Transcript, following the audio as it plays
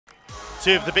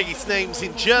Two of the biggest names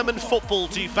in German football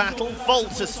do battle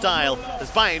Volta style as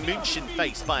Bayern München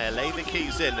face Bayer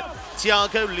Leverkusen.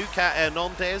 Thiago,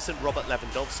 Hernandez and Robert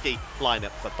Lewandowski line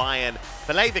up for Bayern.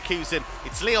 For Leverkusen,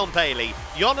 it's Leon Bailey,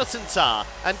 Jonathan Tah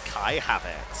and Kai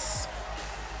Havertz.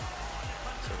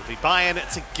 So it'll be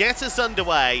Bayern to get us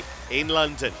underway in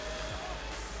London.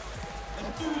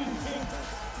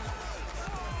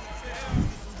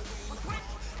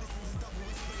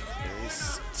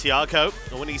 Thiago,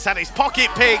 when he's had his pocket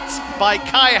picked by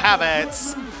Kai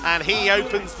Havertz, and he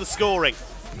opens the scoring.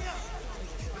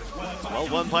 Well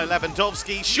won by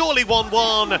Lewandowski, surely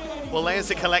 1-1. Well,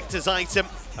 there's a collector's item,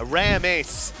 a rare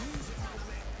miss.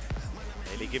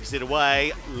 Bailey gives it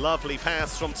away, lovely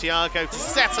pass from Thiago to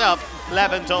set up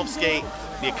Lewandowski.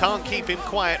 You can't keep him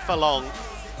quiet for long.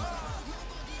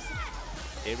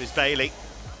 Here is Bailey.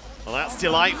 Well, that's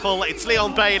delightful, it's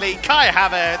Leon Bailey, Kai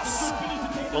Havertz.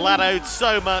 Well, that owed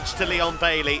so much to Leon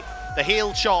Bailey. The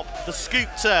heel chop, the scoop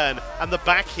turn, and the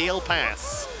back heel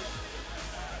pass.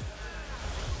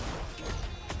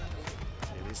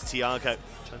 Here is Thiago,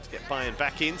 trying to get Bayern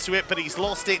back into it, but he's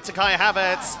lost it to Kai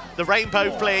Havertz. The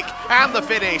rainbow flick, and the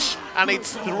finish, and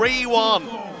it's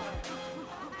 3-1.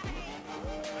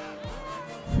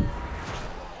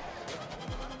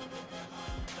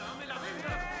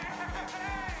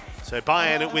 So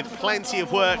Bayern with plenty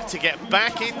of work to get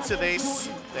back into this.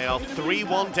 They are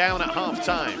 3-1 down at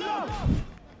half-time.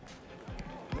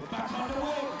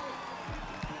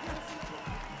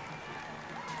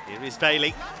 Here is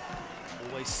Bailey.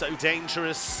 Always so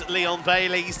dangerous. Leon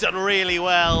Bailey, he's done really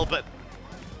well, but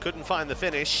couldn't find the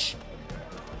finish.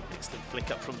 Excellent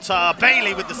flick up from Tah.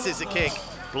 Bailey with the scissor kick.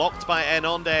 Blocked by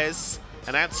Hernandez.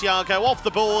 And now Thiago off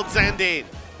the boards and in.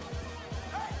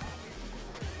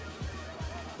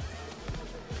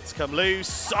 Come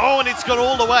loose. Oh, and it's gone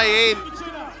all the way in.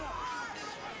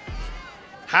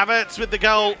 Havertz with the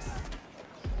goal.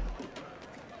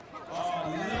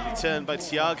 Return by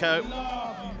Thiago.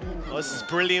 Oh, this is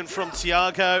brilliant from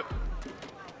Thiago.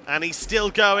 And he's still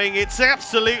going. It's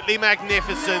absolutely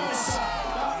magnificent.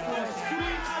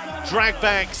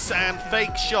 Dragbacks and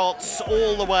fake shots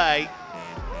all the way.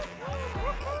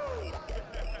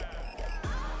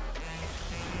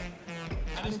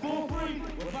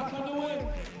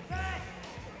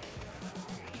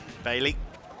 Bailey.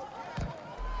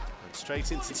 And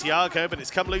straight into Thiago, but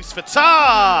it's come loose for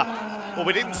Tah! Well,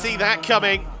 we didn't see that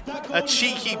coming. A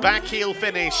cheeky back heel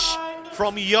finish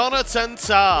from Jonathan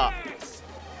Tah.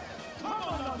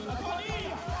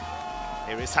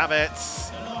 Here is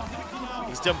Havertz.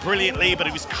 He's done brilliantly, but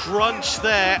he was crunched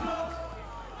there.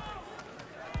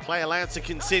 Play allowed to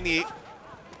continue.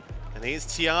 And here's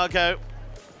Thiago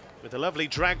with a lovely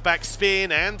drag back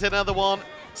spin and another one.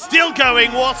 Still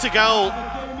going, what a goal!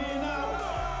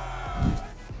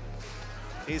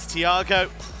 Here's Thiago.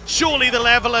 Surely the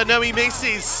leveller, no, he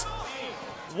misses.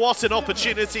 What an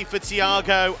opportunity for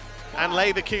Thiago, and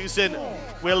Leverkusen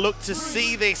will look to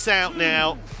see this out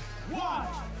now.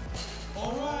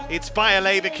 It's Bayer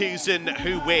Leverkusen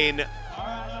who win.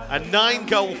 A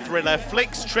 9-goal thriller,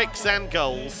 flicks, tricks and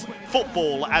goals.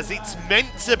 Football as it's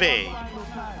meant to be.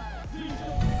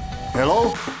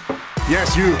 Hello?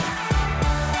 Yes, you.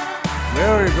 Where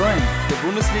are you going? The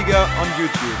Bundesliga on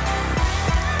YouTube.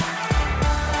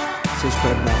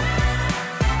 Subscribe now.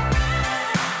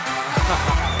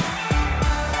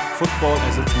 Football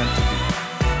as it's meant to be.